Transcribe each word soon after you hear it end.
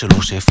3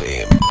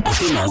 FM.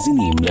 אתם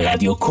מאזינים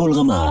לרדיו כל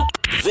רמה.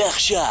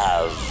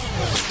 ועכשיו,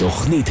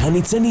 תוכנית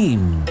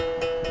הניצנים.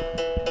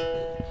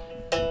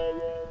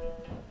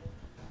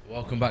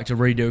 Welcome back to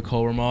Radio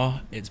Kolramar.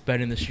 It's Ben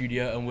in the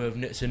studio and we're with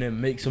Nitzanim.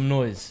 Make some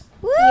noise.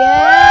 Woo!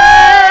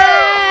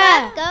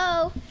 Yeah! Let's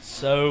go.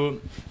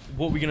 So,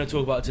 what we're going to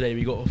talk about today,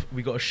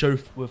 we got a show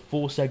with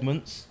 4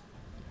 segments.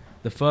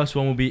 The first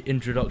one will be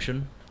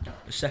introduction.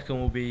 The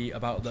second will be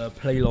about the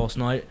play last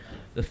night.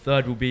 The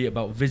third will be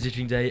about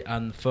visiting day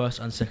and first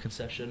and second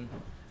session.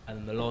 And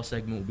then the last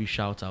segment will be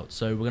shout out.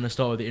 So we're going to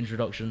start with the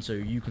introduction, so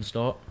you can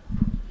start.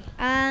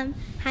 Hi,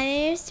 my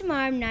name is Tamar.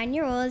 I'm 9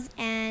 years old,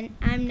 and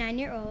I'm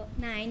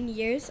 9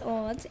 years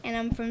old, and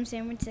I'm from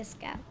San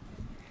Francisco.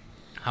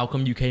 How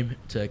come you came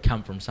to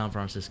camp from San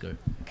Francisco?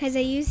 Because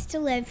I used to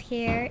live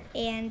here,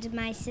 and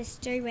my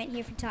sister went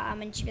here for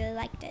Tom, and she really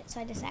liked it,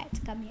 so I decided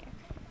to come here.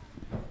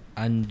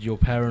 And your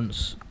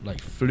parents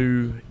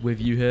flew with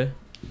you here?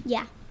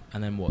 Yeah.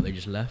 And then what, they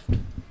just left?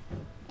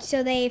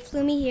 So they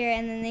flew me here,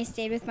 and then they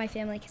stayed with my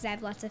family because I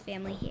have lots of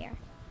family here.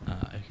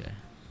 Okay.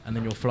 And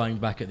then you're flying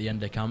back at the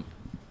end of camp?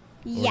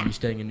 Yeah. Or are you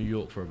staying in New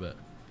York for a bit?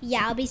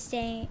 Yeah, I'll be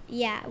staying.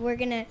 Yeah, we're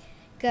going to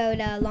go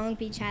to Long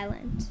Beach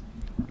Island.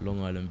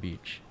 Long Island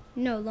Beach?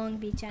 No, Long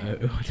Beach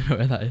Island. I don't know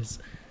where that is.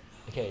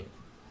 Okay.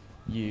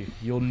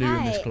 You're new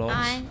in this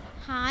class.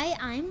 Hi,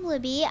 I'm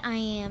Libby. I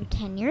am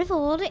 10 years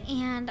old,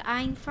 and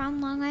I'm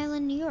from Long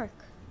Island, New York.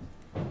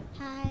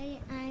 Hi,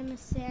 I'm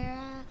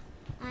Sarah.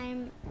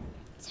 I'm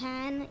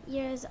 10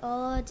 years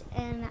old,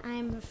 and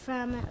I'm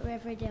from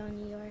Riverdale,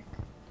 New York.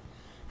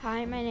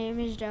 Hi, my name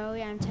is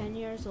Joey. I'm 10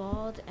 years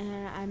old,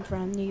 and I'm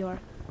from New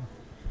York.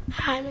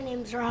 Hi, my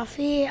name's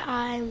Rafi.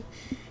 I'm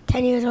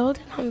 10 years old,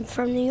 and I'm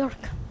from New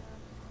York.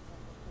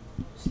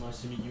 It's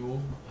nice to meet you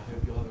all. I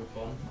hope you're having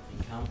fun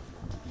in camp.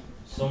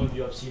 Some of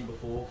you I've seen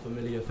before,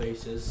 familiar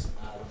faces,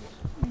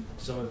 and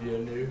some of you are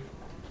new.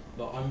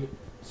 But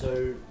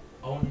so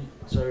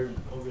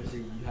obviously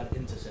you had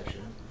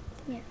intersession.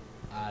 Yeah.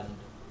 And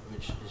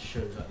which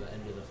shows at the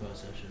end of the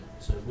first session.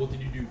 So what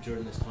did you do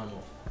during this time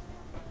off?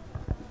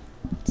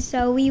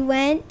 So we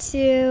went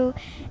to,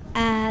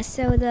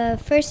 so the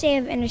first day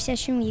of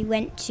intersession we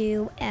went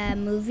to a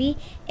movie.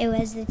 It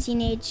was the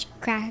Teenage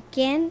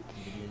Kraken.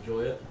 Did you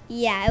enjoy it?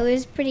 Yeah, it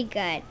was pretty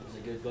good. Was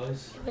it good,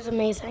 guys? It was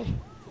amazing.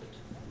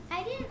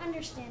 I didn't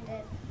understand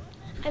it.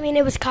 I mean,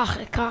 it was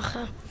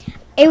kacha.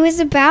 It was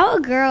about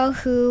a girl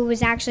who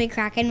was actually a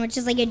kraken, which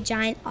is like a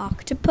giant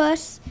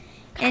octopus.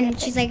 And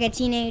she's like a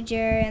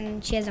teenager,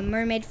 and she has a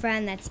mermaid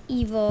friend that's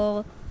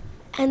evil.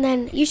 And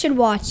then you should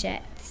watch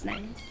it. It's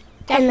nice.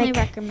 Definitely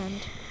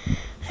recommend.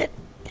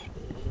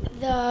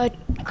 The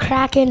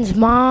Kraken's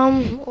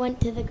mom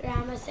went to the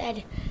grandma,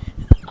 said,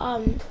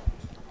 my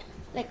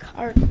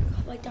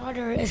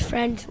daughter is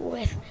friends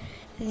with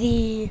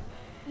the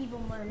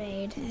Evil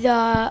mermaid.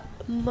 The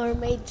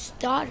mermaid's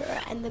daughter,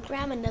 and the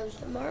grandma knows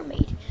the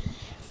mermaid.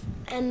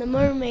 And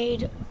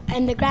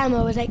the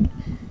grandma was like,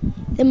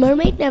 the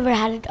mermaid never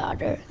had a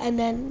daughter, and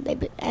then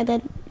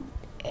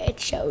it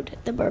showed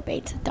the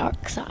mermaid's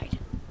dark side.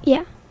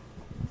 Yeah.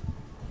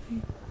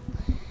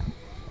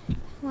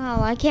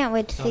 Wow, I can't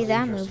wait to see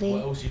that interesting. movie.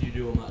 What else did you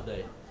do on that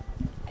day?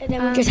 And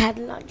then we just had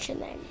lunch,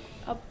 and then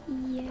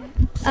Yeah.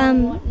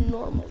 somewhat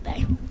normal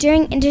day.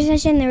 During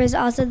intersession, there was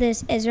also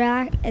this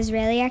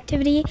Israeli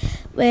activity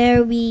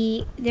where it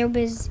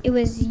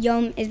was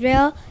Yom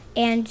Israel,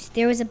 and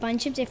there was a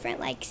bunch of different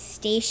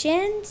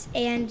stations,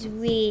 and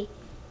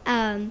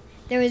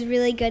there was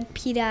really good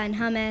pita and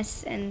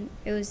hummus, and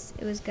it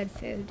was good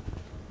food.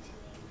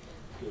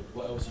 Good.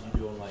 What else did you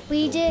do on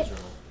We Yom did.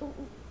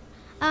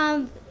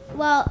 Israel?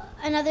 Well,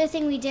 another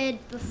thing we did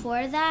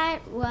before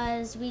that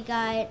was we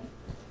got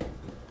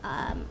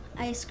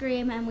ice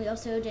cream, and we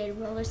also did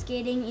roller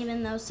skating,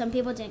 even though some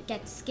people didn't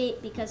get to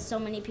skate because so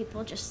many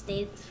people just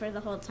stayed for the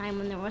whole time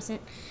when there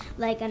wasn't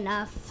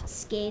enough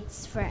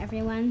skates for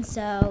everyone.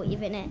 So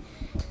even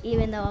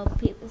though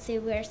people we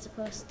were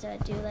supposed to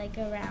do a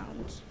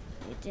round,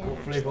 we didn't.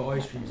 What flavor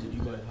ice creams did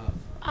you guys have?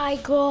 I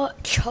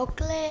got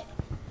chocolate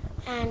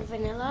and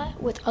vanilla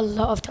with a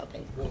lot of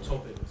toppings. What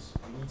toppings?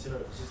 We need to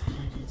know. This is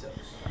key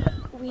details.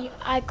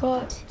 I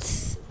got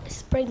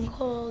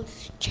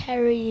sprinkles,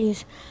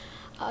 cherries,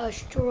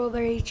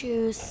 strawberry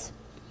juice.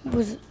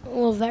 Was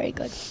all very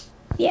good.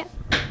 Yeah.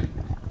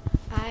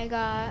 I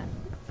got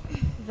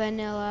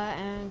vanilla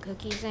and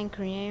cookies and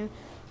cream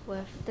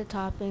with the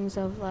toppings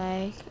of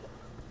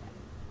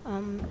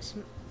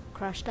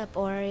crushed up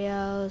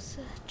Oreos,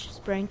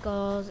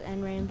 sprinkles,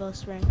 and rainbow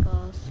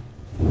sprinkles.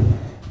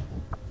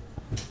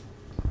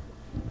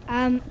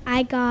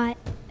 I got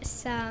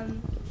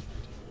some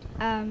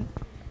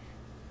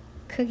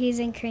cookies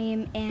and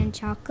cream and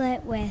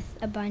chocolate with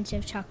a bunch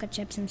of chocolate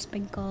chips and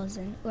sprinkles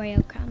and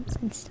Oreo crumbs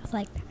and stuff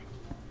like that.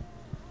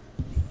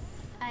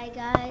 I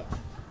got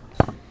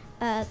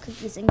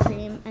cookies and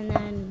cream, and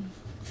then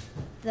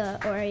the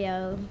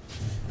Oreo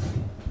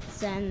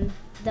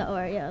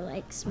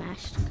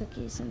smashed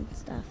cookies and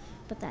stuff.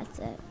 But that's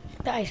it.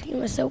 The ice cream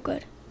was so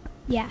good.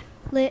 Yeah.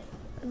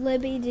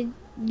 Libby, did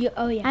you?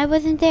 Oh yeah. I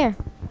wasn't there.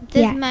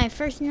 This Yeah. is my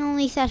first and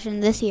only session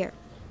this year.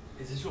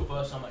 Is this your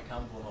first time at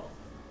camp or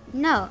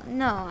not?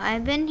 No,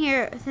 I've been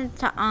here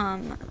since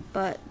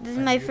but this is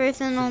my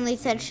first and only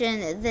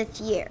session this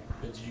year.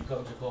 But did you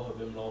come to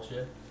Kohabim last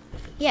year?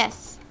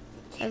 Yes,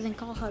 I was in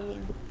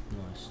Kolhavim,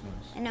 Nice.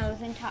 and I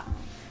was in Tom.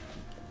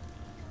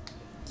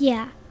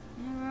 Yeah.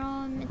 And we're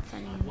all in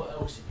Nitzanim. What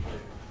else did you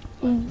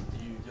do? Like,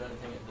 did you do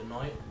anything at the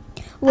night?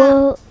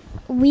 Well,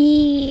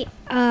 we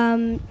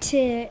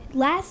to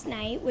last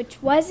night,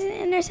 which was an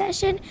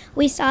intersession,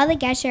 we saw the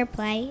Gesher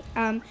play.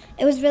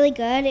 It was really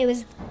good. It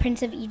was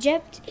Prince of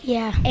Egypt,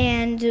 Yeah.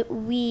 and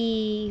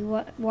we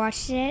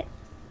watched it.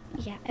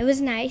 Yeah, it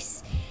was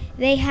nice.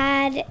 They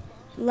had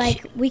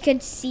we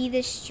could see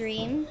the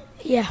stream.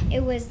 Yeah.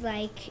 It was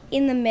like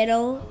in the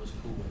middle. That was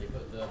cool when they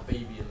put the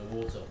baby in the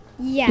water.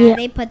 Yeah, Yeah.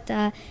 they put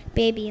the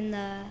baby in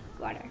the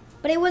water,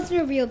 but it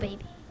wasn't a real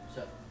baby.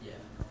 So, yeah.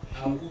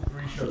 All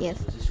three shows,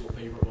 Yes. was this your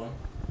favourite one?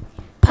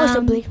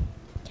 Possibly.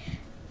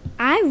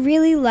 I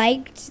really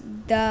liked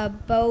the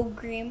Bo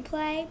Green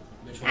play.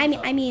 Which I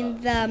one mean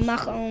was the that?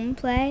 Mahon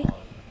play.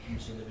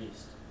 Beauty and the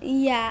Beast.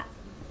 Yeah,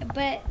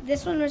 but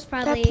this one was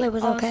probably play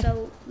was okay.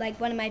 also like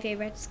one of my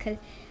favorites because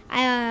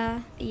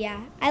I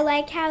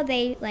like how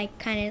they like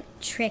kind of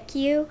trick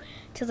you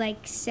to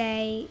like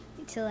say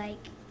to like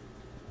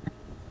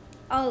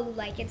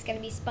like it's gonna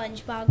be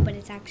SpongeBob, but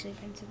it's actually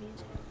Prince of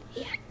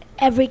Egypt.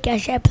 Every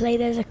Gesher play,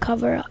 there's a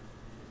cover up.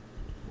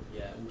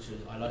 Yeah, also,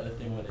 I like the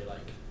thing where they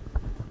like,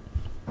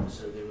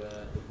 so they were,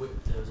 they were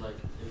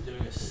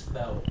doing a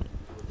spell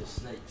with the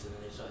snakes and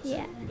then they started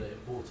saying all the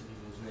important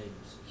people's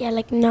names. Yeah,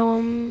 like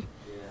Noam,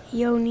 Yeah.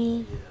 Yoni,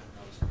 Yeah,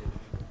 that was good.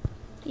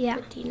 Yeah,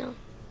 Dino.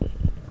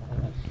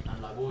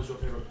 And like, what was your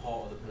favourite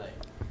part of the play?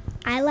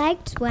 I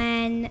liked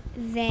when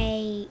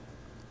they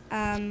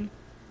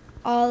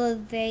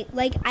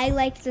I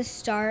liked the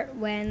start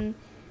when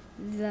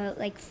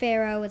the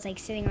Pharaoh was like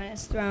sitting on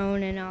his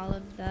throne and all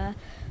of the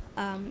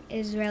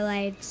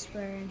Israelites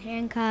were in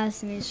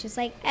handcuffs, and it's just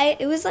like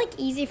it was like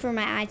easy for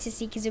my eye to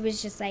see because it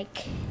was just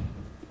like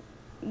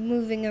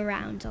moving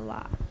around a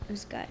lot. It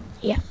was good.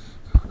 Yeah.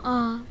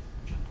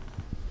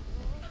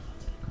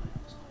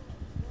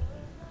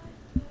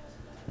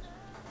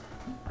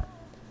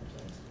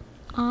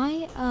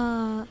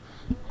 I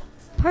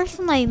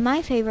personally,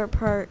 my favorite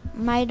part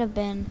might have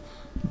been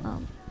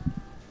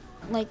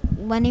like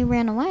when he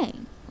ran away.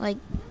 Like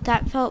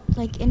that felt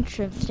like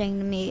interesting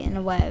to me in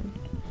a way.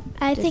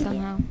 I just think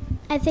somehow.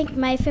 I think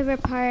my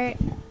favorite part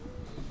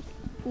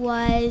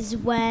was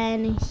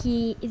when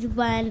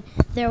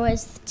there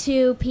was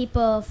two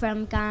people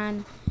from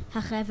Gan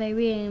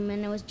HaChaverim,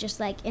 and it was just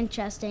like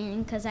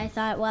interesting because I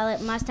thought, well,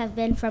 it must have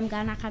been from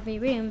Gan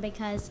HaChaverim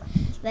because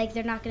like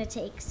they're not going to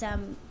take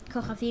some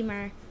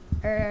Kochavim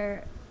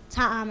or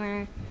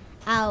Tamar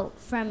out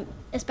from,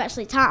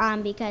 especially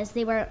Ta'am, because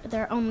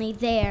they're only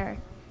there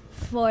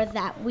for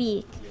that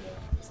week.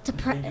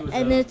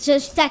 And it's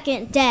just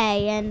second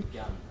day,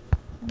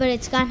 but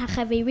it's Gan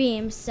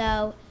HaChaverim,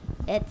 so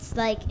it's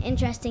like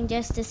interesting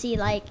just to see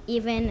like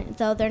even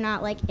though they're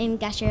not like in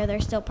Gesher, they're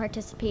still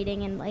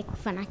participating in like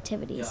fun Yeah, I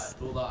activities.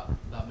 thought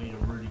that made a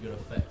really good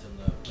effect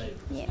on the play.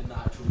 Yeah. In the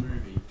actual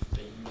movie,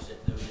 they used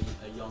it. There was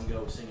a young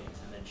girl singing,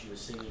 and then she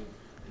was singing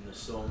in the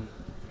song,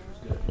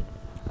 which was good.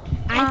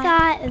 I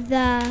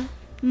thought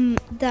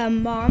the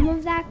mom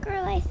of that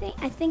girl. I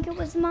think it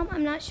was the mom.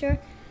 I'm not sure.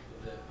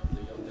 The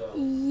young girl.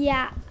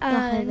 Yeah,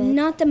 Rafi.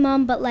 not the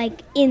mom, but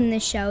like in the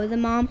show, the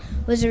mom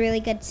was a really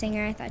good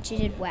singer. I thought she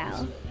did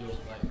well.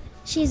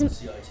 She's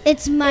CIT.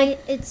 it's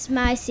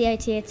my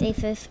CIT. It's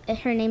AFIF.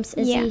 Her name's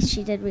Izzy. Yeah.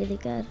 She did really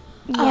good.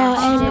 Yeah,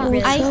 she did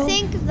really I well.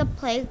 think the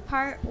play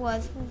part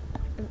was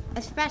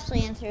especially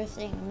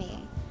interesting to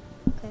me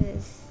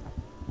because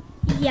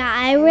Yeah,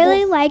 I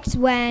really liked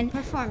when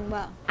performed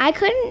well. I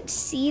couldn't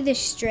see the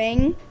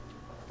string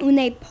when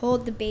they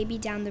pulled the baby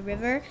down the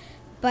river,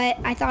 but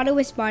I thought it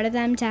was smart of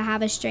them to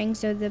have a string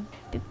so the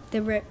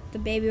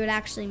baby would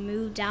actually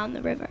move down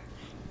the river.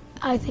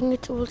 I think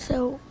it's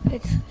also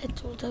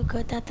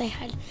good that they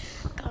had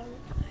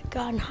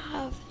Gan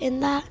Hav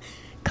in that,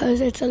 because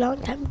it's a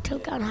long time till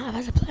Gan Hav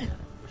has a play.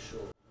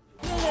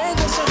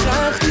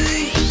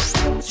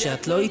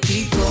 שאת לא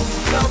איתי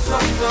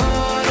פה.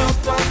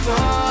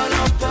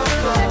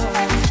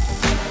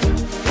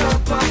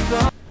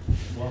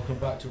 Welcome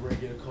back to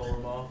Radio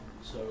Colramar.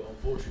 So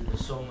unfortunately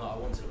the song that I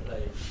wanted to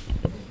play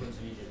from Prince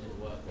of Egypt didn't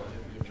work, but I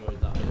hope you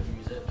enjoyed that bit of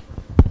music.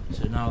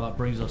 So now that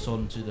brings us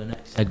on to the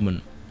next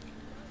segment,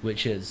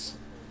 which is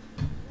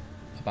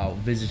about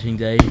visiting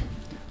day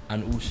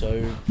and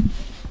also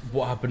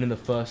what happened in the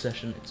first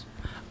session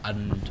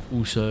and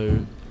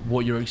also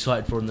what you're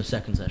excited for in the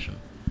second session.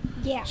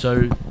 Yeah.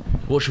 So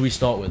what should we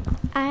start with?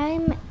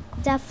 I'm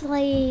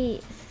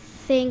definitely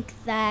think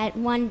that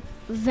one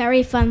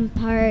very fun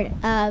part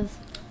of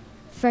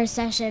first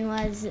session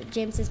was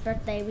James's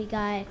birthday. We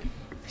got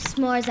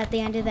s'mores at the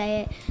end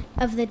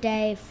of the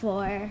day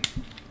for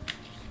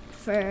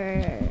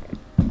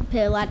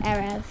Pilat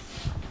Erev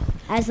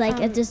as like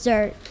a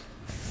dessert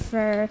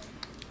for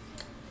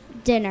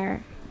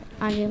dinner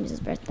on James's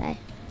birthday.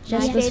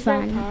 just My was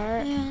favorite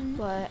fun.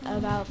 part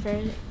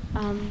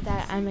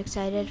that I'm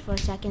excited for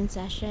second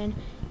session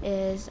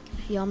is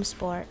Yom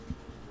Sport.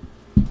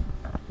 Do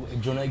you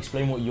want to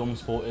explain what Yom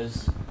Sport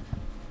is?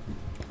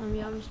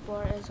 Yom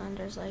Sport is when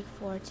there's like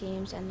 4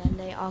 teams and then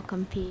they all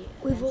compete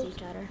We've against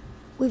each other.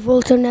 We've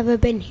also never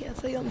been here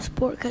for Yom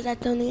Sport because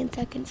that's only in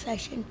second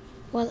session.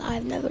 Well,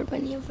 I've never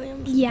been here for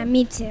Yom Sport. Yeah,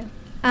 me too.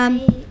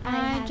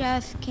 I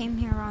just came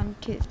here on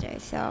Tuesday,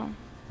 so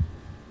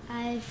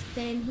I've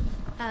been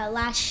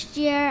last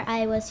year.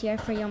 I was here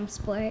for Yom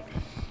Sport.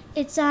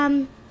 It's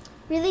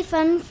really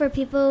fun for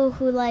people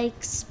who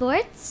like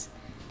sports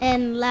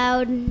and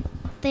loud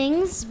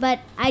things, but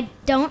I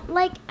don't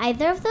like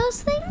either of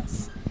those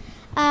things.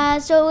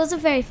 So it was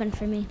very fun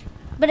for me.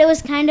 But it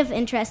was kind of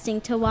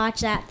interesting to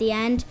watch at the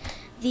end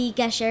the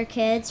Gesher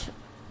kids,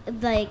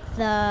 like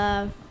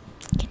the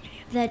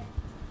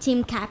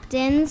team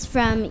captains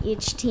from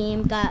each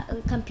team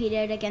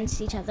competed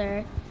against each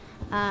other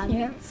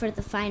for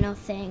the final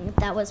thing.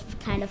 That was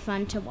kind of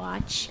fun to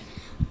watch,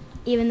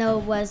 even though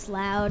it was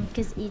loud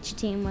because each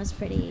team was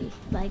pretty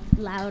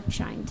loud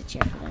trying to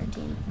cheer for their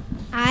team.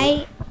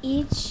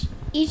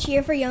 Each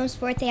year for Yom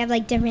Sport they have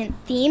like different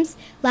themes.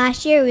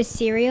 Last year it was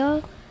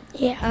cereal.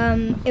 Yeah.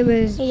 It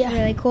was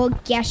really cool.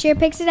 Gesher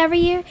picks it every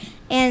year,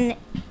 and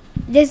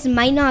this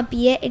might not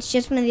be it. It's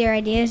just one of their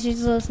ideas.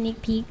 Just a little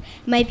sneak peek.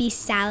 It might be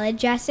salad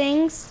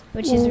dressings,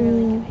 which is a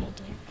really good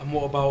idea. And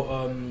what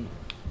about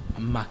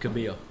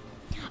Maccabea?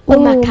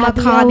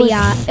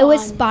 Maccabea. It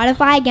was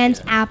Spotify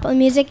against Apple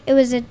Music. It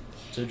was a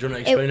So do you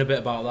want to explain a bit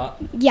about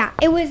that? yeah.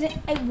 It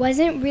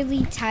wasn't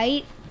really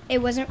tight.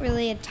 It wasn't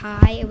really a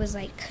tie. It was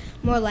like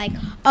more like,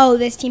 oh,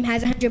 this team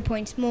has 100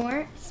 points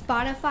more.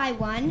 Spotify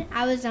won.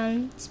 I was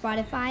on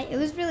Spotify. It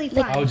was really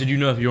fun. How did you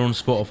know if you're on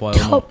Spotify or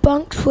not? Top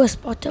bunks were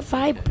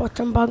Spotify,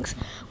 bottom bunks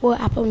were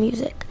Apple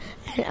Music.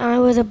 And I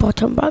was a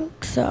bottom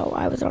bunk, so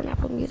I was on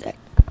Apple Music.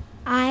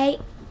 It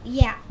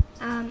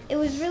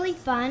was really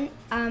fun.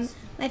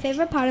 My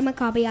favorite part of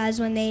Maccabea is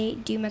when they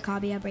do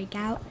Maccabea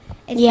Breakout.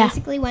 It's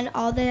basically when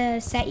all the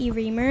SETI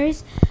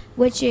Reamers,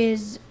 which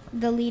is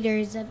the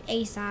leaders of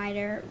A side,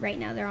 or right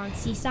now they're on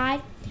C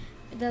side.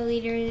 The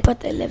leaders,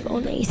 But they live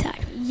on A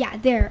side. yeah,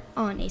 they're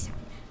on A side.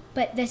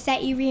 But the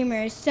SETI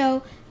Reamers.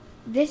 So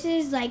this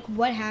is like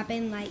what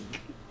happened.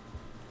 Like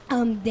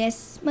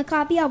this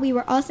Maccabea, we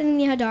were all sitting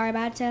in the Hadar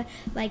about to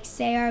like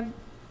say our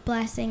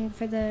blessing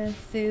for the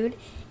food,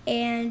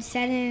 and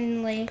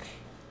suddenly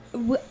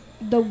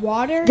the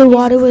water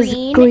was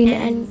green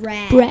and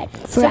red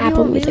for so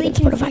Apple we were Music really and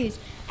Spotify. confused.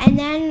 And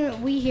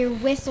then we hear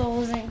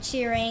whistles and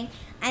cheering,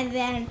 and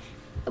then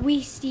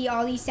we see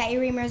all these SETI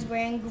Reamers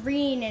wearing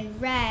green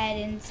and red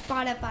and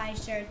Spotify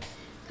shirts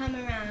come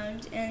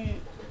around, and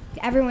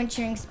everyone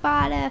cheering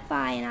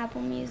Spotify and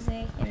Apple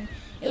Music, and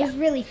it was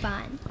really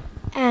fun.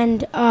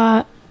 And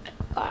I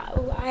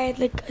had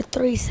like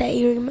 3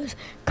 SETI Reamers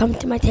come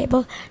to my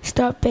table,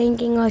 start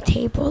banging our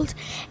tables,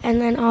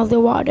 and then all the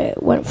water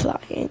went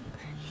flying.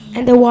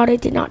 And the water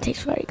did not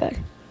taste very good.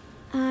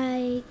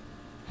 I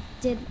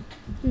did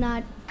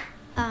not.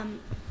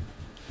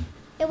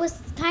 It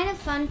was kind of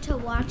fun to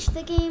watch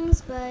the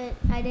games, but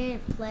I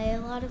didn't play a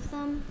lot of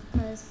them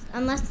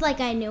unless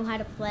I knew how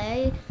to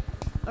play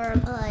or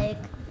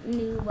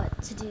knew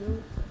what to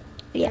do.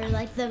 Yeah.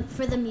 Or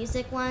for the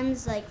music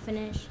ones,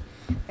 finish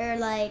or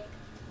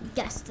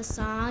guess the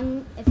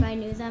song. If I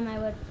knew them, I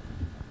would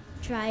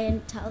try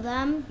and tell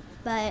them.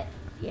 But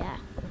yeah.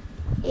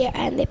 Yeah,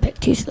 and they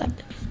picked 2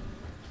 selectors.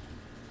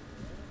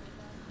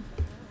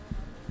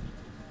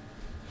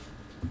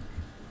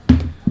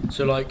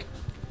 So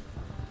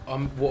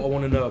what I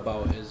want to know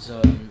about is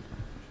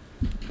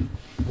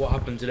what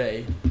happened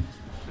today.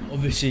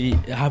 Obviously,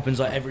 it happens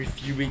every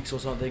few weeks or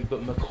something.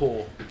 But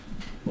McCaw,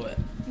 what?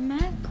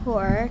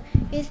 McCaw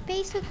is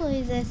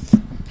basically this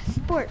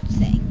sports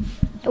thing.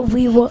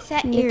 We were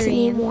Nitzanim,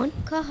 Nitzanim 1,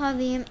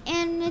 Kohavim,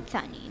 and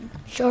Nitzanim.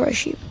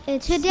 Shorashim.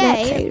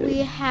 Today we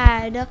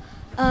had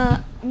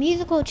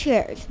musical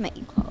chairs, might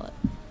you call it?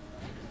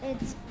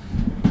 It's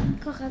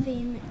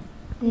Kohavim,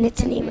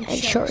 Nitzanim and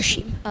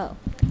Shorashim. Oh,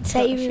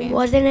 SETI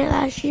wasn't it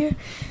last year?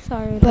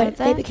 sorry But about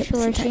they that.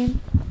 became the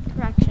same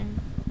Correction.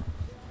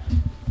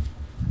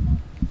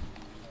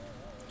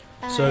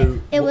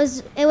 So it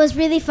was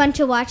really fun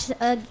to watch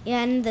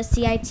again the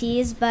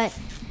CITs, but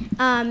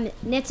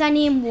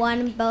Nitzanim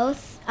won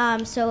both,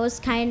 so it was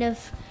kind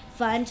of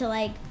fun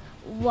to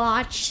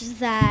watch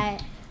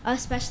that,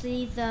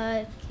 especially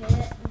the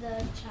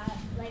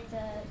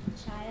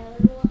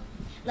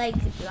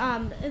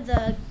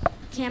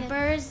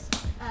campers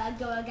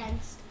go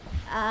against,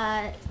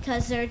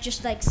 because they're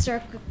just a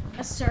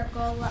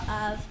circle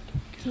of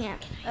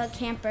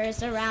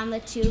campers around the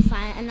 2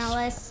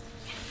 finalists.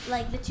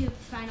 The 2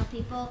 final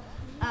people.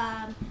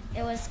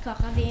 It was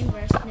Kohavim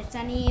versus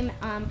Nitzanim.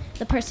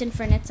 The person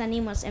for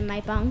Nitzanim was in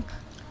my bunk.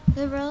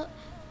 The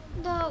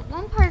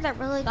one part that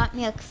really got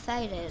me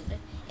excited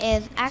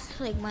is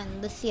actually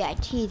when the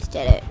CITs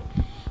did it.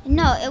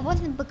 No, it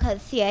wasn't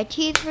because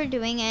CITs were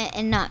doing it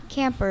and not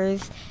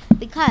campers,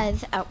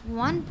 because at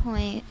one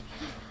point,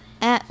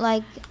 at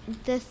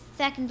the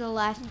second to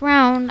last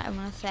round, I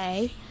want to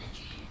say,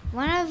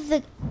 one of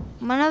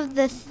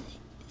the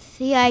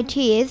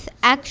CITs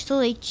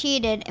actually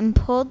cheated and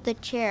pulled the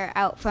chair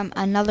out from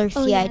another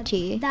CIT.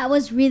 Yeah, that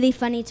was really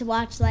funny to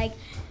watch. Like,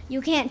 you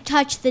can't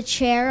touch the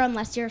chair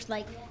unless you're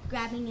like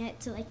grabbing it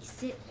to like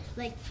sit.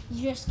 Like,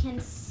 you just can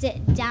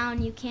sit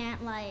down. You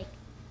can't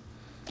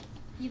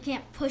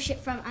push it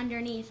from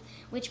underneath.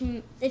 Which,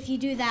 if you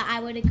do that, I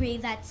would agree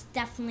that's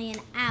definitely an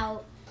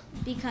out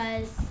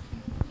because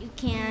you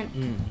can't.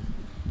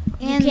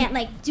 You can't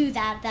like do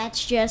that.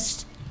 That's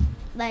just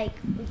like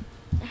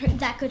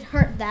that could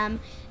hurt them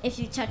if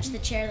you touch the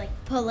chair. Like,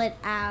 pull it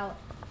out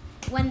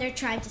when they're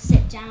trying to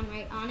sit down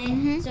right on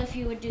it. So if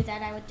you would do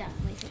that, I would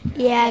definitely think.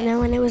 Yeah, and then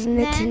when it was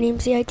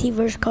Nitzanim CIT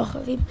versus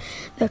Kochavim,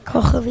 the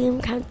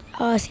Kochavim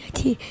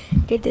CIT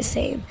did the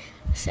same.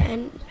 So,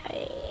 and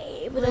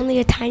it was only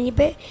a tiny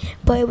bit,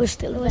 but it was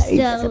still very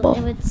visible.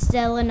 It was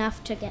still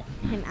enough to get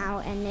him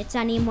out, and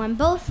Nitzanim won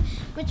both,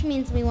 which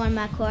means we won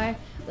Makor,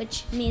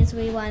 which means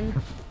we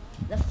won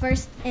the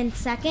first and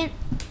second.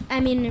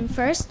 In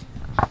first,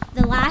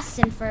 the last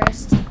and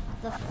first,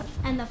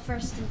 and the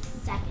first and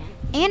second.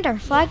 And our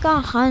flag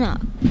got hung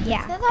up.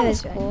 Yeah, So that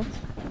was cool.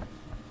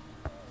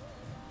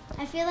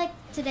 I feel like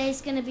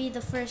today's gonna be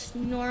the first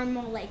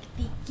normal like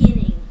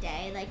beginning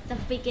day. Like the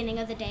beginning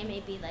of the day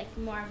may be like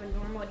more of a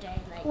normal day.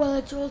 Like Well,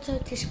 it's also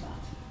Tishbav.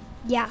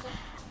 Yeah.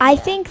 I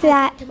think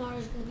that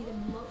Tomorrow's going to be the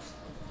most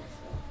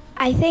different.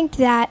 I think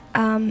that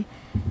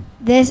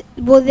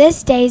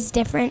this day is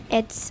different.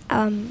 It's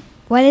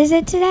what is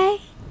it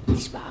today?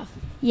 Tishbav.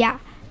 Yeah.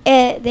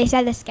 They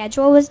said the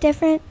schedule was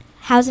different.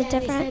 How's it They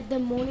different? said the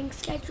morning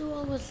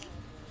schedule is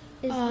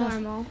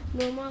normal,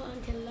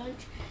 until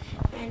lunch,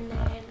 and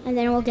and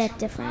then it will get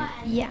different.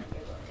 Yeah.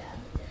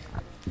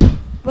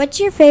 What's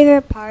your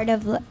favorite part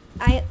of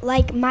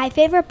my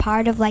favorite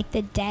part of like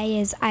the day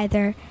is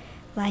either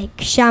like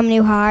Sham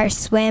Nuha or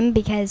swim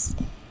because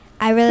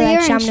I really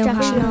like Sham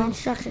Nuha.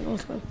 instructional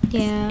swim.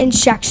 Yeah.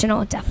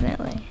 Instructional,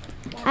 definitely.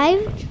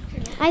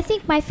 I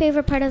think my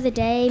favorite part of the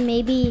day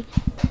maybe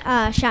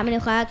Shat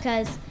Menucha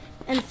because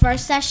in the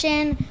first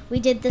session we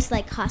did this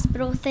like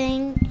hospital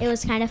thing. It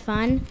was kind of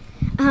fun.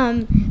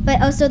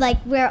 But also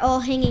like we're all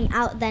hanging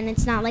out then.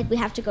 It's not like we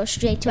have to go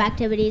straight to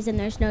activities and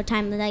there's no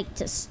time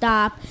to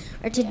stop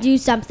or to do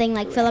something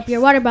like fill up your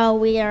water bottle.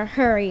 We are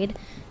hurried.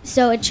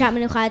 So at Shat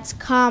Menucha it's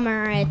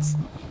calmer. It's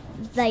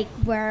like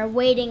we're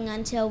waiting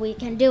until we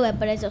can do it,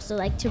 but it's also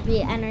like to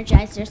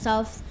re-energize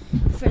yourself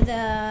for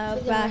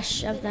the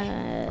rush of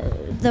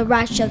the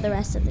rush of the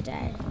rest of the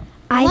day.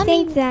 I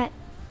think that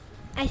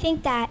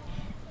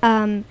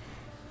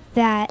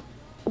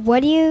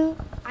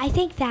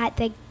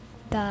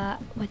the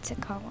what's it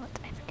called?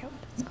 I forget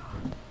what it's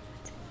called.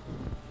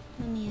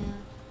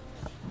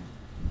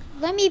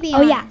 Let me be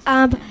Oh yeah.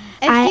 honest.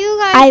 If you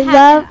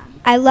guys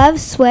I love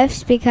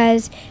Swift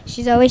because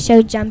she's always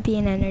so jumpy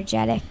and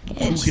energetic.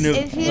 If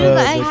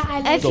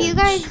you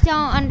guys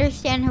don't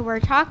understand who we're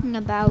talking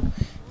about,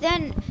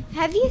 then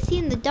have you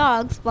seen the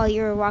dogs while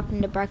you were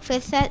walking to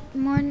breakfast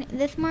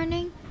this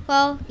morning?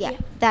 Well, yeah,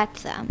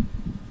 that's them.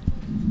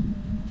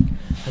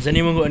 Has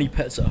anyone got any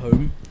pets at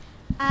home?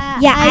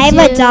 Yeah, I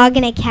have a dog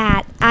and a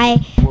cat.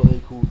 What are they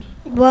called?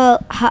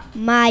 Well,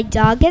 my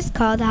dog is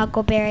called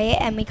Huckleberry,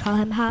 and we call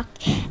him Huck.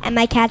 And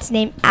my cat's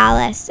named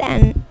Alice.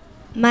 And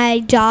my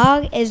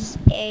dog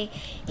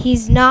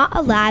he's not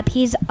a lab.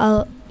 He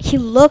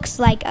looks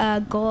like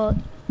a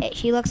golden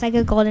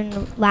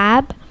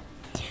lab.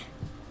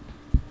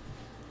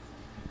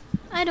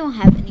 I don't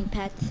have any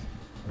pets.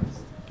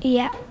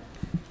 Yeah.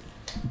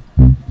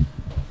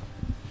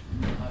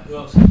 Who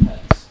else has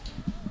pets?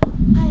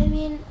 I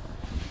mean,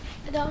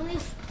 the only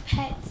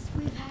pets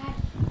we've had,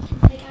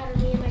 like out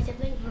of me and my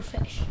siblings, were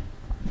fish.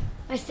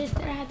 My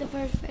sister had the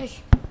first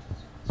fish.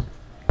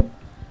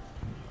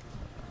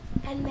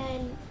 And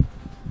then,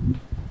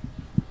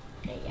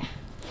 yeah.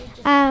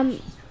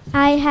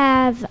 I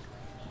have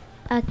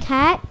a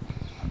cat.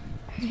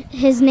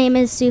 His name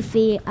is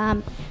Sufi.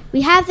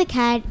 We have the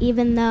cat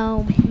even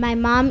though my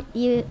mom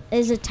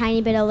is a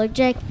tiny bit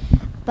allergic,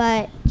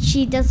 but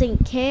she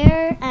doesn't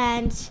care,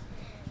 and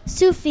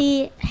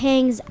Sufi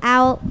hangs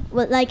out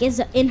is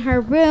in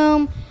her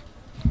room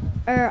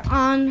or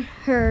on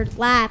her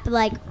lap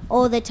like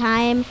all the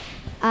time,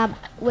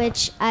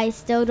 which I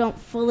still don't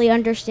fully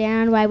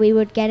understand why we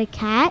would get a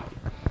cat,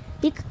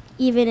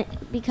 even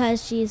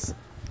because she's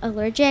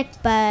allergic,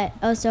 but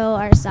also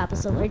our stop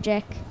is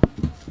allergic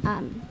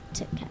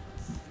to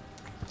cats.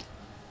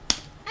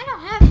 I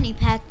don't have any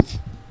pets.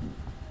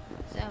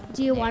 So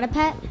Do you want a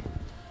pet?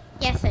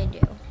 Yes, I do.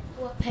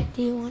 What pet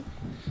do you want?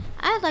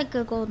 I'd like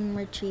a golden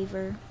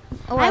retriever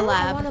or I a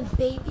lab. want a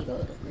baby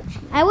golden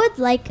retriever. I would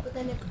like. But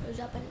then it grows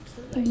up and it's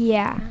still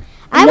Yeah.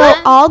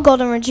 I all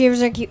golden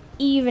retrievers are cute,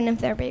 even if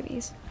they're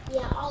babies.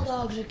 Yeah, all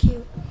dogs are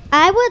cute.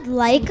 I would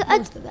like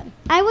Most of them.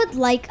 I would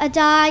like a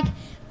dog,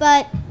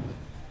 but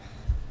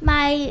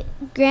my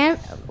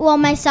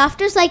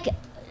softer's like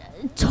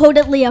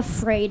totally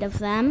afraid of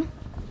them.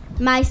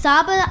 my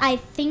Saba, I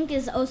think,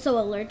 is also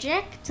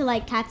allergic to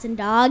like cats and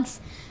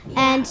dogs.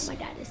 And my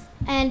dad is.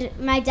 And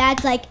my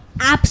dad's like,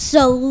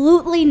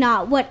 absolutely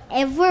not.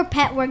 Whatever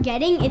pet we're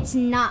getting, it's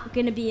not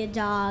gonna be a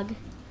dog.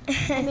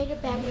 I made a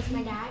bet with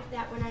my dad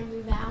that when I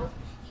move out,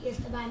 he has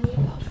to buy me a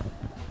dog.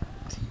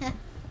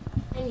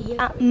 And he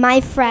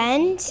My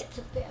friend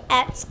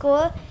at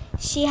school,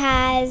 she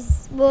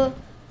has,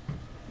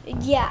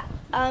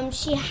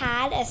 she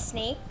had a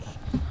snake,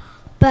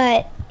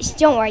 but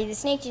don't worry, the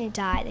snake didn't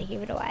die. They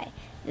gave it away.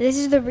 This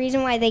is the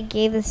reason why they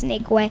gave the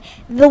snake away.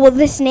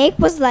 The snake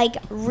was like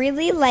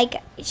really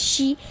like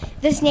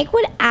the snake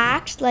would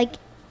act like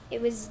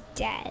it was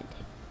dead.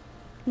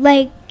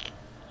 Like,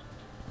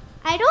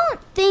 I don't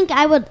think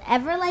I would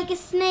ever like a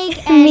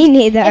snake. And me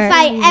neither. If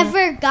I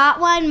ever got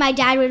one, my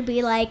dad would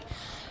be like,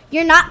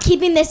 "You're not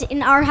keeping this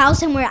in our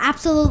house, and we're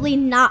absolutely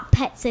not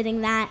pet sitting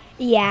that."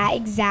 Yeah,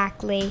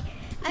 exactly.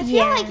 I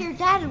feel like your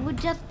dad would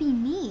just be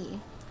me.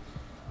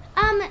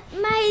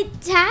 My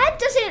dad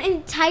doesn't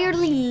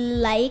entirely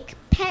like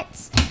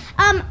pets.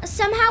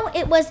 Somehow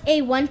it was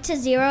a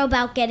 1-0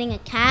 about getting a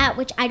cat,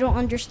 which I don't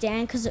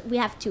understand because we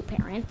have 2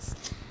 parents.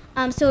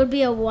 So it would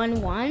be a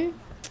 1-1,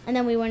 and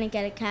then we wouldn't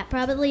get a cat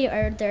probably,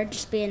 or there'd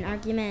just be an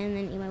argument, and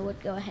then Ema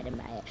would go ahead and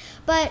buy it.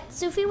 But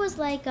Sophie was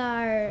like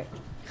our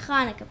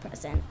Hanukkah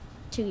present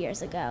 2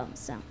 years ago,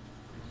 so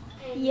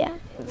Yeah.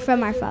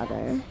 from our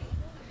father.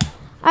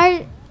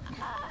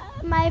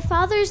 My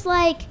father's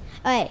like,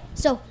 okay,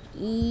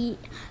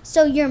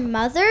 so your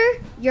mother,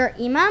 your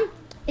Ema,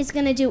 is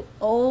gonna do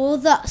all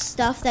the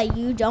stuff that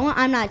you don't.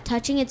 I'm not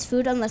touching its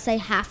food unless I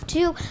have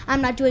to.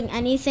 I'm not doing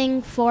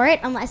anything for it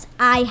unless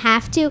I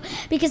have to,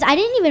 because I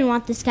didn't even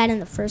want this cat in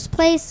the first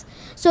place.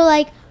 So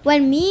like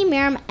when me,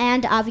 Miriam,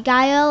 and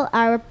Abigail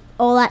are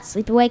all at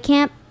sleepaway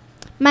camp,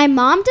 my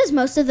mom does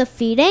most of the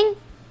feeding,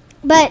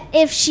 but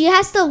if she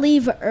has to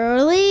leave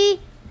early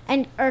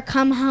or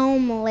come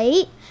home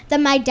late,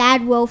 then my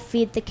dad will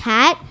feed the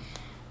cat.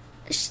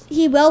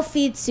 He will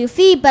feed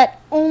Sufi, but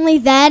only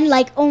then,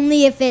 like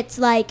only if it's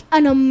like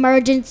an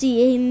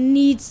emergency, he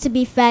needs to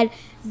be fed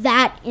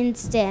that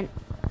instant.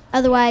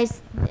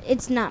 Otherwise,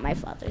 it's not my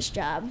father's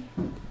job.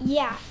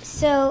 Yeah,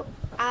 so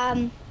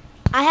I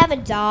have a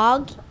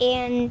dog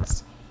and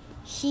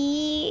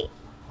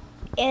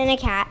a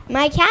cat.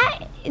 My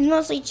cat is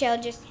mostly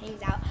chill, just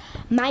hangs out.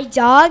 My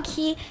dog,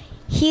 he's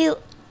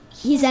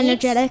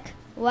energetic.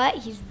 What?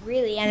 He's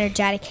really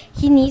energetic.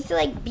 He needs to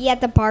like be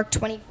at the park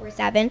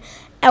 24/7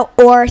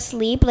 or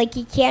sleep. Like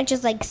he can't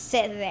just like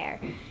sit there.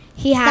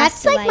 He has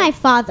That's to like my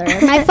father.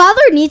 My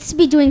father needs to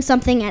be doing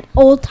something at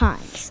all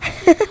times.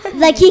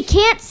 Like he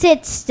can't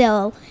sit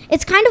still.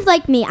 It's kind of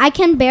like me. I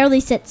can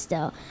barely sit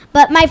still.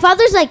 But my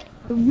father's like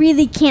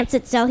really can't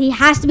sit still. He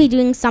has to be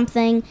doing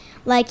something.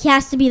 Like he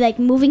has to be like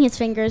moving his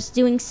fingers,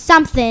 doing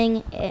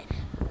something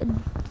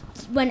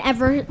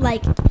whenever,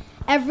 like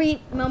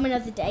every moment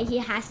of the day, he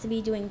has to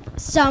be doing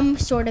some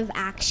sort of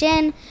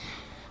action.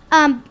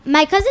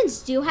 My cousins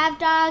do have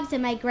dogs,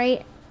 and my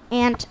great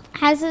aunt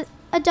has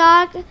a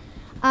dog.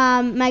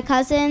 My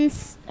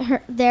cousins,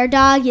 their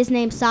dog is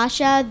named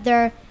Sasha.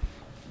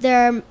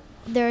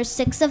 There's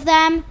 6 of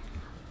them.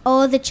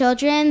 All of the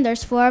children,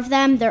 there's 4 of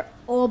them. They're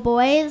all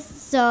boys.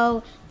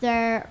 So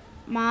their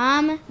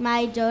mom,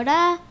 my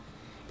Doda,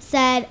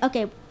 said,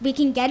 "Okay, we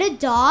can get a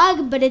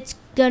dog, but it's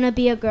gonna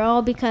be a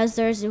girl because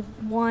there's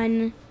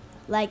one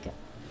like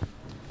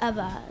of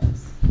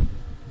us."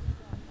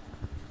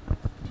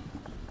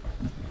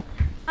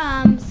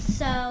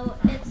 So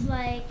it's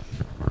like,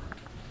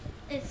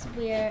 it's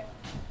weird.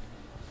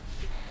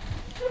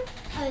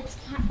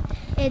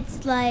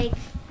 It's like,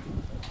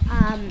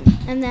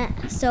 and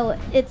then, so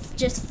it's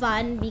just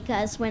fun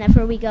because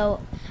whenever we go,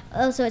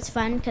 also it's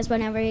fun because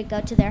whenever we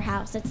go to their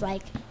house, it's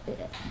like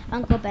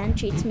Uncle Ben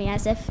treats me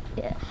as if,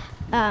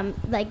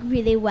 like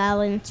really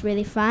well, and it's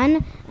really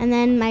fun. And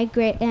then my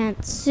great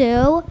aunt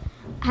Sue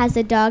has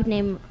a dog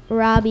named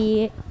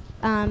Robbie,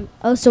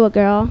 also a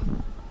girl,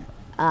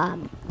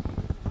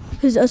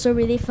 who's also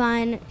really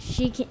fun.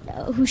 She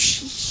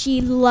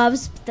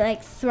loves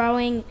like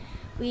throwing.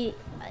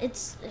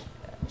 It's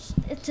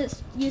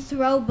just, you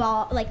throw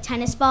like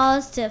tennis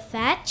balls to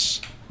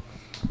fetch,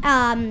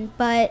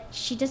 but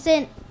she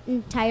doesn't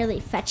entirely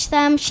fetch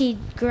them. She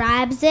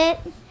grabs it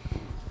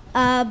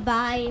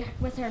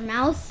with her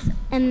mouth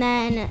and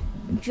then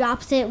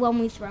drops it when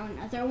we throw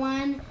another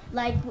one.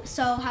 Like,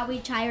 so how we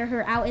tire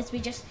her out is we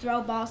just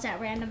throw balls at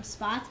random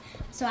spots.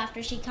 So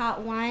after she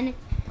caught one,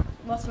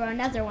 we'll throw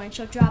another one.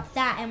 She'll drop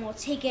that, and we'll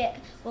pick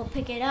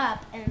it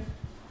up, and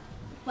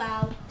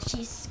while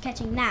she's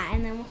catching that,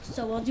 and then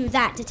we'll do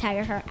that to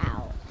tire her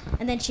out.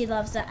 And then she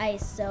loves the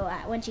ice, so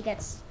when she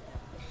gets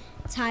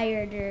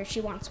tired or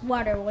she wants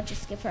water, we'll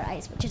just give her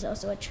ice, which is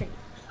also a treat.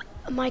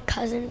 My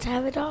cousins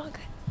have a dog.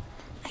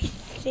 I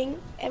think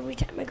every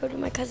time I go to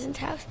my cousin's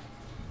house,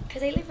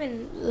 because I live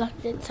in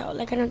London, so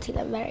like I don't see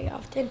them very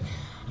often.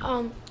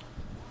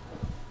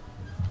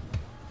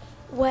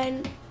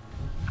 When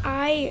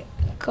I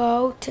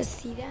go to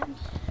see them,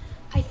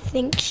 I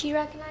think she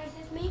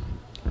recognizes me.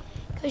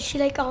 because she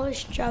like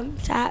always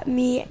jumps at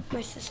me,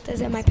 my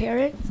sisters, and my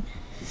parents,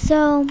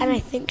 So and I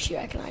think she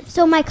recognizes.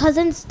 So my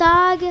cousin's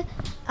dog,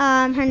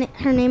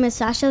 her name is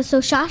Sasha. So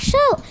Sasha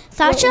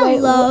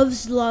Wait,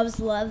 loves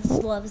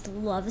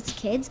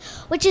kids,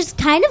 which is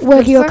kind of Where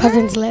good do your for her.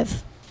 cousins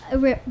live?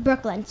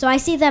 Brooklyn. So I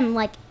see them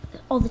like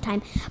all the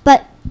time.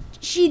 But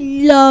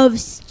she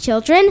loves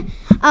children,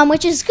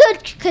 which is good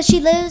because she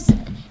lives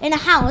in a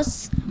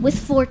house with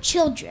 4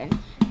 children.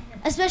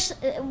 Especially,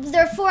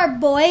 there are 4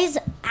 boys,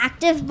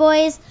 active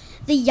boys.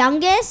 The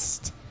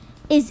youngest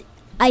is,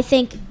 I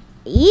think,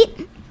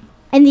 8,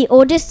 and the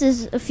oldest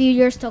is a few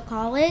years till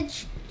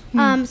college.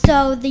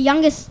 So the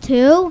youngest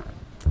 2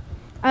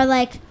 are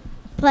like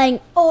playing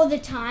all the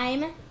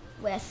time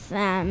with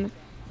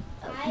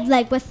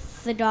like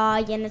with the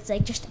dog, and it's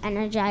like just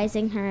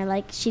energizing her.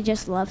 Like she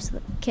just loves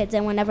the kids,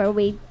 and whenever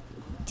we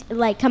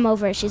like come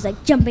over, she's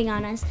like jumping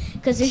on us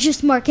because there's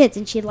just more kids,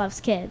 and she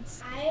loves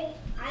kids I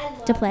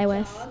love to play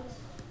with.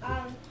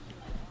 dogs.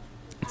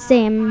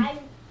 Same.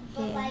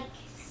 But like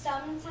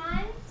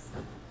sometimes,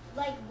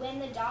 like when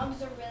the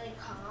dogs are really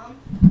calm,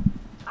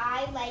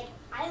 I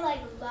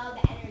love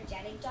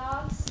energetic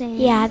dogs. Same.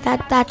 Yeah,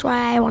 that's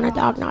why I want a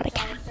dog, not a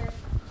cat. Dogs are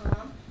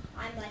calm.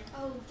 I'm like,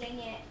 oh dang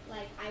it!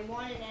 Like I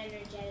want an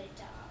energetic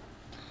dog.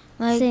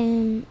 Like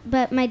Same.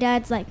 But my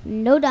dad's like,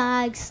 no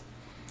dogs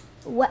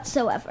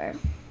whatsoever.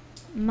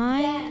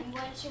 my Then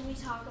what should we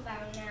talk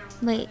about now?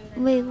 wait.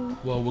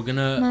 Well, we're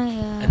gonna My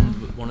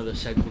end one of the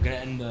we're gonna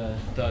end the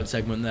 3rd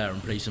segment there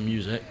and play some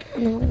music.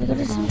 And then we're gonna go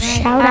to some I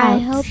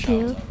shout-outs. hope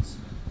you.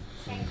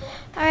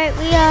 All right,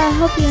 we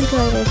hope you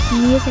enjoy this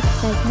music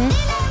segment.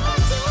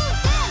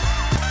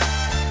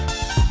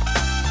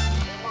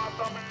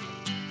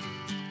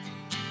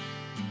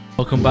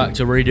 Welcome back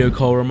to Radio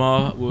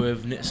Kolramar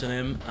with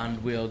Nitzanim,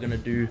 and we are gonna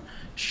do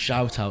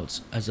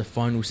shout-outs as a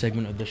final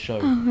segment of the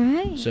show. All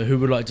right. So who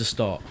would like to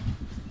start?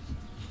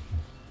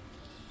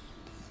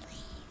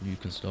 You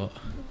can start.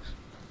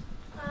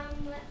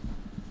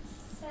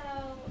 So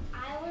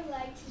I would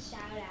like to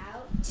shout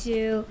out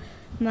To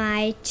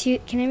my 2,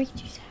 can I make 2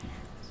 shout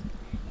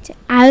outs?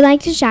 I would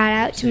like to shout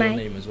out to Say your my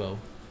name as well.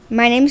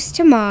 My name is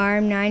Tamar.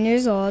 I'm 9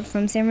 years old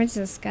from San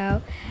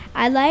Francisco.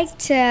 I'd like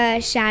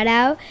to shout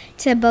out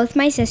to both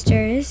my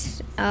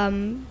sisters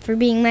for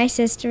being my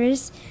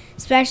sisters,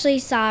 especially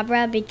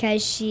Sabra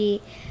because she's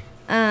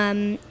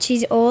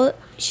old.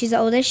 She's the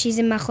oldest. She's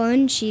in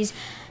Machon. She's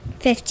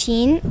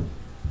 15.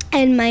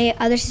 And my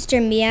other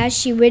sister Mia,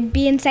 she would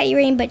be in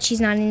Sayurim, but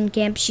she's not in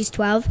camp. She's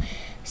 12.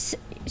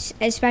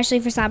 Especially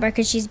for Sabra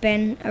because she's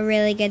been a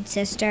really good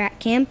sister at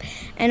camp.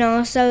 And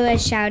also a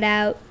shout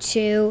out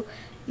to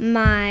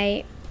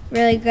my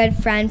really good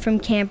friend from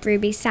Camp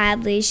Ruby.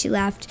 Sadly, she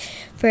left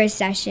for a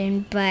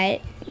session,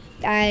 but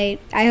I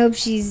hope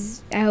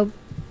she's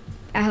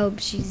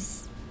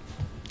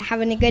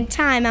having a good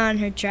time on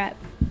her trip.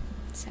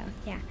 So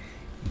yeah.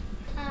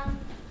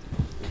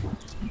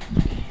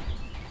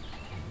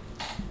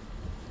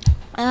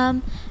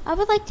 I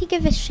would like to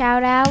give a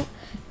shout out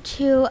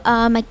to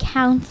my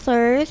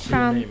counselors Say your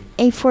from name.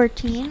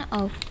 A14.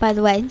 Oh, by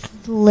the way,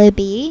 it's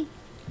Libby.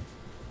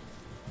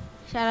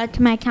 Shout out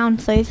to my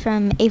counselors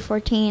from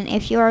A14.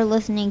 If you are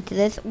listening to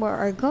this or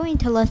are going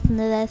to listen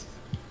to this,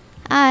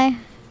 hi.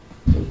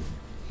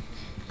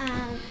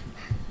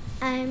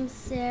 I'm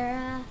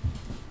Sarah,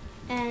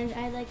 and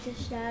I'd like to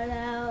shout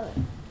out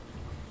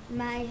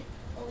my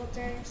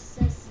older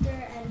sister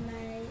and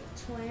my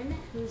twin,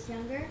 who's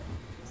younger.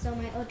 So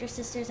my older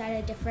sister's at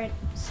a different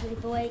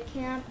sleepaway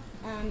camp.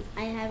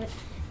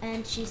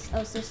 And she's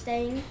also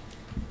staying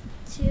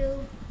 2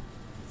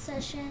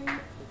 sessions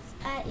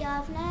at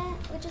Yavne,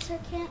 which is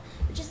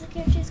the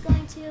camp she's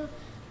going to.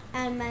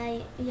 And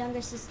my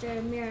younger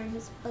sister Miriam,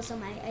 who's also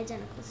my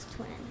identical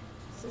twin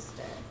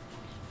sister,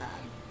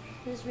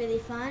 who's really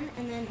fun.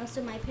 And then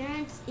also my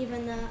parents,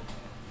 even though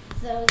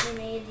those are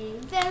maybe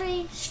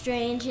very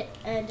strange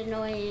and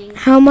annoying.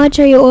 How much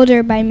are you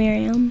older by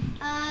Miriam?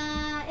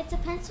 It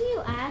depends who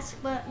you ask,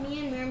 but me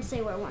and Miriam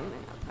say we're 1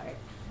 minute apart.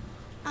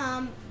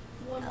 1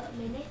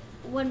 minute.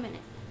 1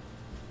 minute.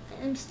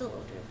 I'm still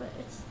older, but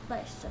it's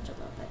by such a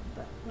little bit,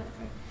 but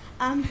whatever.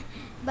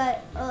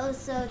 But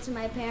also to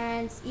my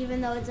parents, even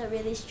though it's a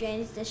really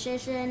strange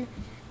decision,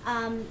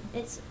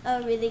 it's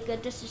a really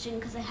good decision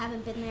because I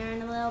haven't been there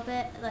in a little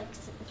bit, like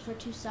for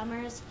 2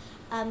 summers.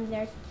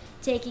 They're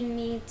taking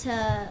me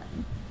to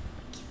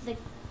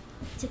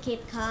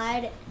Cape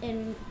Cod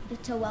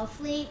to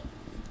Wellfleet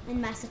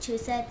in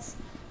Massachusetts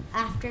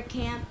after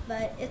camp,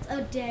 but it's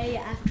a day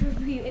after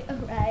we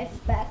arrive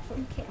back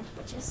from camp,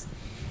 which is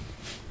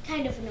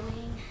kind of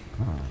annoying.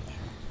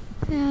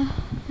 Yeah.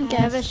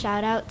 Give a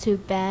shout out to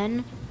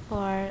Ben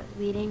for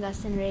leading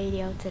us in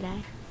radio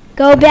today.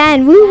 Go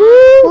Ben! Woo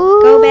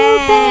woo! Go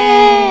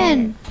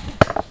Ben!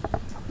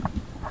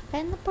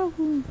 Ben the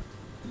Boom.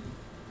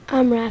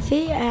 I'm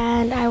Rafi,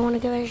 and I want to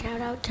give a shout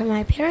out to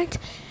my parents,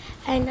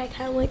 and I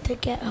can't wait to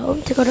get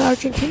home to go to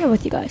Argentina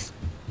with you guys.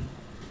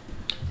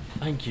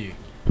 Thank you.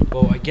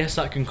 Well, I guess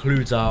that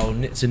concludes our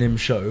Nitzanim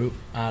show,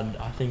 and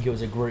I think it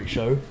was a great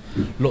show.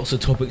 Lots of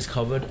topics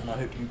covered, and I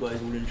hope you guys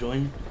all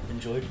enjoyed,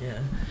 yeah.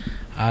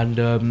 And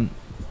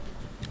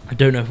I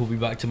don't know if we'll be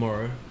back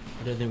tomorrow.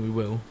 I don't think we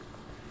will.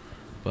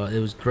 But it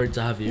was great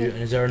to have you.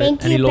 And is there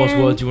any last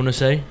words you want to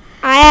say?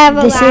 I have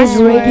a This last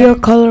is Radio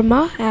word.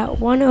 Colorma at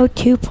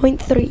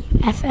 102.3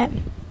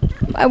 FM.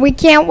 We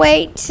can't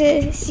wait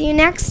to see you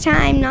next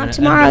time. Not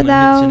tomorrow, and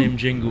though. Nitzanim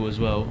jingle as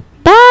well.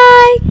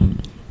 Bye.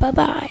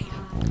 Bye-bye.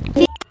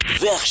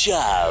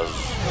 ועכשיו,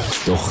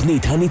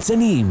 תוכנית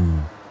הניצנים.